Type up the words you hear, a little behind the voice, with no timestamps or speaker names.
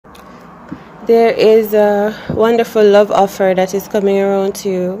There is a wonderful love offer that is coming around to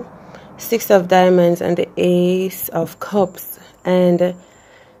you. Six of Diamonds and the Ace of Cups and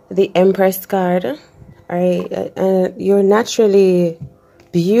the Empress card. Alright, you're naturally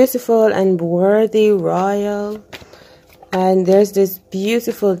beautiful and worthy, royal. And there's this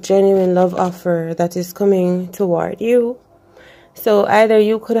beautiful, genuine love offer that is coming toward you. So either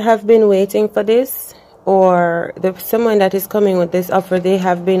you could have been waiting for this, or someone that is coming with this offer, they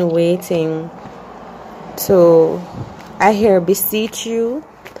have been waiting to, I hear, beseech you.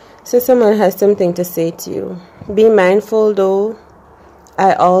 So someone has something to say to you. Be mindful though.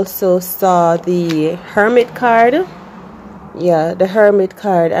 I also saw the Hermit card. Yeah, the Hermit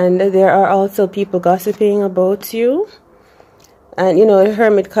card. And there are also people gossiping about you. And you know, the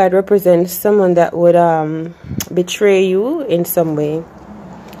Hermit card represents someone that would betray you in some way.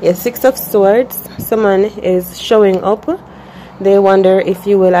 Yeah, Six of Swords. Someone is showing up. They wonder if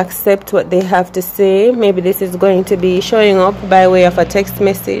you will accept what they have to say. Maybe this is going to be showing up by way of a text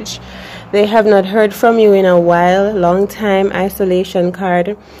message. They have not heard from you in a while, long time, isolation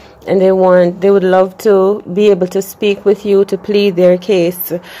card. And they would love to be able to speak with you to plead their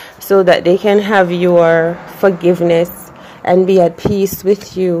case so that they can have your forgiveness and be at peace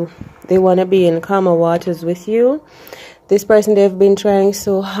with you. They want to be in calmer waters with you. This person, they've been trying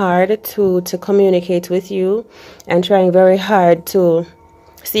so hard to communicate with you and trying very hard to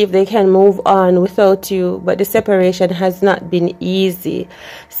see if they can move on without you, but the separation has not been easy.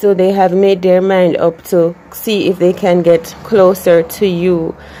 So they have made their mind up to see if they can get closer to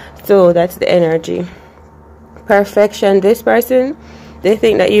you. So that's the energy. Perfection. This person, they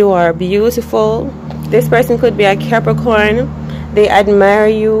think that you are beautiful. This person could be a Capricorn. They admire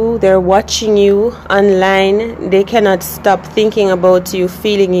you, they're watching you online, they cannot stop thinking about you,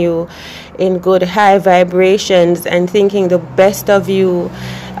 feeling you in good high vibrations and thinking the best of you.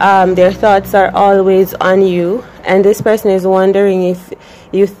 Their thoughts are always on you, and this person is wondering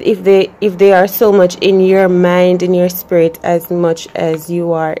if they are so much in your mind, in your spirit, as much as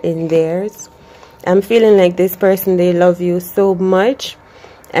you are in theirs. I'm feeling like this person, they love you so much,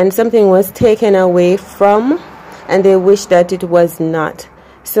 and something was taken away from, and they wish that it was not.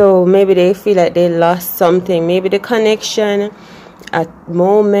 So maybe they feel like they lost something. Maybe the connection, a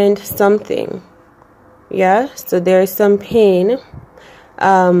moment, something. Yeah, so there is some pain.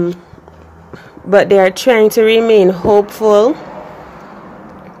 But they are trying to remain hopeful.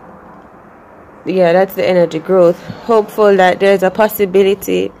 Yeah, that's the energy growth. Hopeful that there's a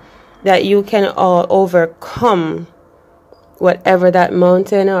possibility that you can all overcome whatever that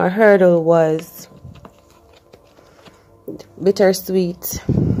mountain or hurdle was. Bittersweet.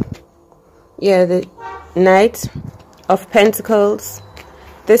 Yeah, the Knight of Pentacles.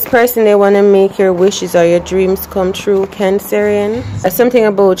 This person, they want to make your wishes or your dreams come true, Cancerian. Something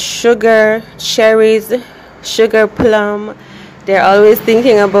about sugar, cherries, sugar plum. They're always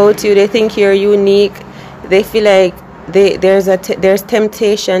thinking about you. They think you're unique. They feel like there's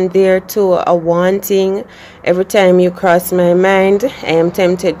temptation there too, a wanting. Every time you cross my mind, I am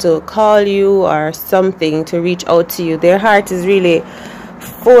tempted to call you or something, to reach out to you. Their heart is really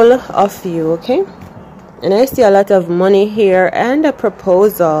full of you, okay? And I see a lot of money here and a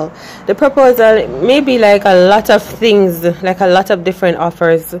proposal. The proposal may be like a lot of things, like a lot of different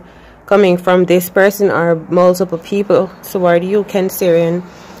offers coming from this person or multiple people toward you, Cancerian.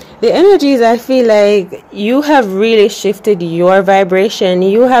 The energies, I feel like you have really shifted your vibration.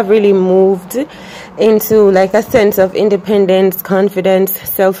 You have really moved into like a sense of independence, confidence,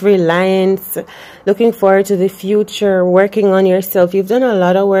 self-reliance, looking forward to the future, working on yourself. You've done a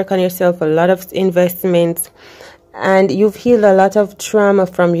lot of work on yourself, a lot of investments, and you've healed a lot of trauma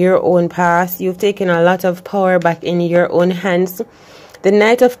from your own past. You've taken a lot of power back in your own hands. The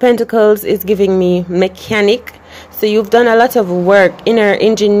Knight of Pentacles is giving me mechanic. So you've done a lot of work, inner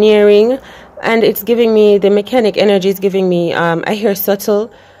engineering, and it's giving me, the mechanic energy is giving me, I hear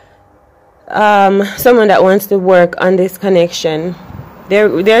subtle, someone that wants to work on this connection.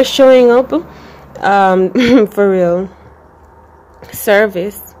 They're showing up, for real.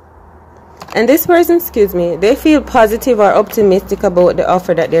 Service. And this person, excuse me, they feel positive or optimistic about the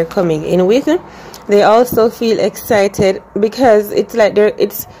offer that they're coming in with. They also feel excited because it's like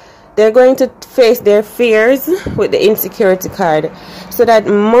they're going to face their fears with the insecurity card. So that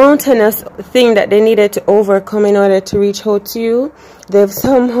mountainous thing that they needed to overcome in order to reach out to you, they've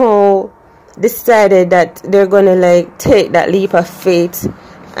somehow decided that they're going to like take that leap of faith.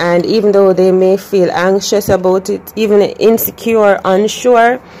 And even though they may feel anxious about it, even insecure,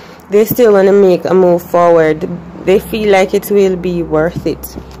 unsure, they still want to make a move forward. They feel like it will be worth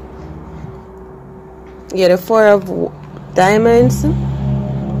it. Yeah, the Four of Diamonds.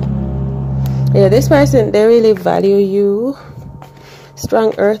 Yeah, this person, they really value you.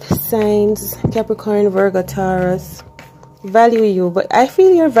 Strong earth signs, Capricorn, Virgo, Taurus, value you. But I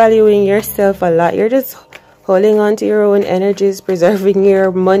feel you're valuing yourself a lot. You're just holding on to your own energies, preserving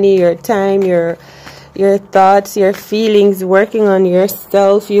your money, your time, your thoughts, your feelings, working on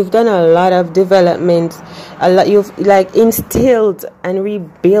yourself. You've done a lot of development. You've like instilled and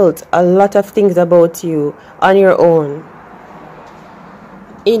rebuilt a lot of things about you on your own.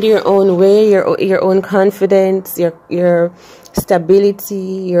 In your own way, your own confidence, your stability,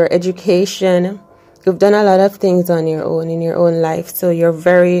 your education. You've done a lot of things on your own in your own life, so you're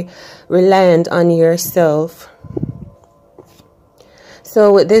very reliant on yourself.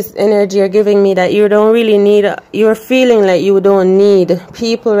 So with this energy, you're giving me that you don't really need, you're feeling like you don't need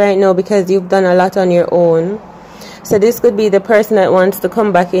people right now because you've done a lot on your own. So this could be the person that wants to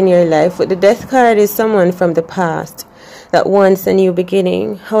come back in your life. With the Death card is someone from the past that wants a new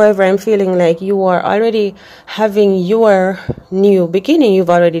beginning. However, I'm feeling like you are already having your new beginning. You've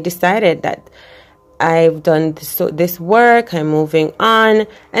already decided that I've done this work, I'm moving on.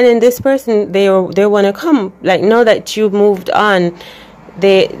 And then this person, they want to come, like, now that you've moved on,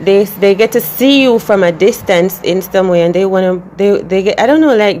 they get to see you from a distance in some way, and they want to, they get, I don't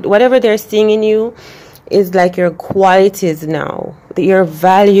know, like, whatever they're seeing in you is like your qualities now, your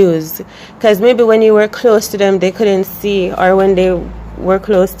values. Because maybe when you were close to them, they couldn't see, or when they were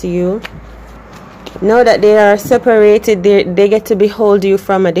close to you. Now that they are separated, they get to behold you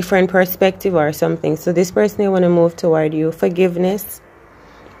from a different perspective or something. So this person, they want to move toward you. Forgiveness,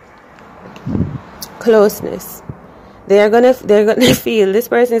 closeness. They're gonna feel, this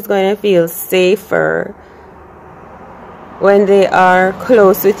person is going to feel safer when they are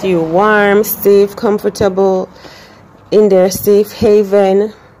close with you. Warm, safe, comfortable, in their safe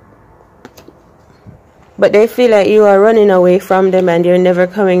haven. But they feel like you are running away from them and you're never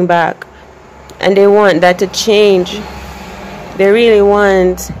coming back. And they want that to change. They really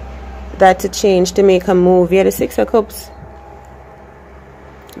want that to change, to make a move. Yeah, the Six of Cups.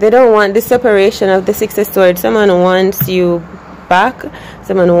 They don't want the separation of the Six of Swords. Someone wants you back.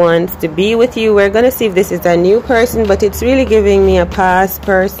 Someone wants to be with you. We're going to see if this is a new person, but it's really giving me a past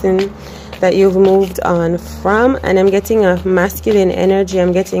person that you've moved on from. And I'm getting a masculine energy.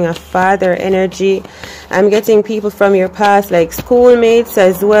 I'm getting a father energy. I'm getting people from your past, like schoolmates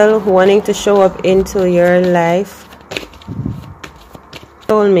as well, wanting to show up into your life.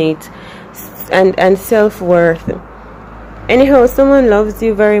 Soulmate and self-worth. Anyhow, someone loves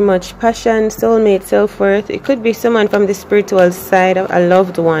you very much. Passion, soulmate, self-worth. It could be someone from the spiritual side, a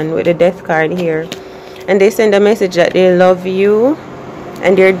loved one with the Death card here. And they send a message that they love you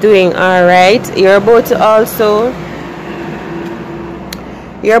and you're doing all right. You're about to also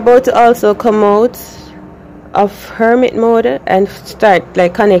come out of hermit mode and start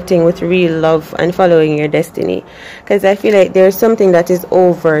like connecting with real love and following your destiny. Because I feel like there's something that is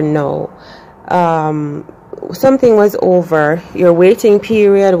over now. Something was over, your waiting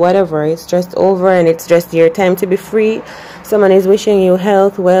period, whatever, it's just over, and it's just your time to be free. Someone is wishing you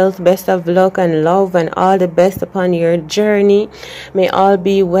health, wealth, best of luck and love, and all the best upon your journey. May all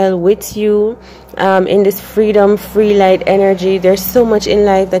be well with you in this freedom, free light energy. There's so much in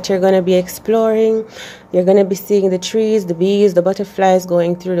life that you're going to be exploring. You're going to be seeing the trees, the bees, the butterflies,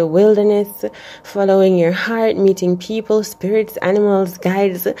 going through the wilderness, following your heart, meeting people, spirits, animals,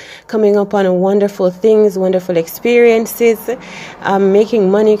 guides, coming up on wonderful things, wonderful experiences,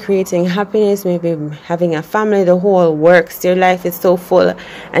 making money, creating happiness, maybe having a family, the whole works. Your life is so full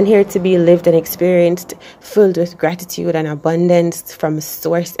and here to be lived and experienced, filled with gratitude and abundance from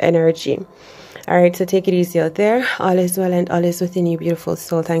source energy. Alright, so take it easy out there. All is well and all is within you, beautiful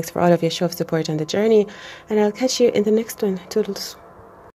soul. Thanks for all of your show of support on the journey. And I'll catch you in the next one. Toodles.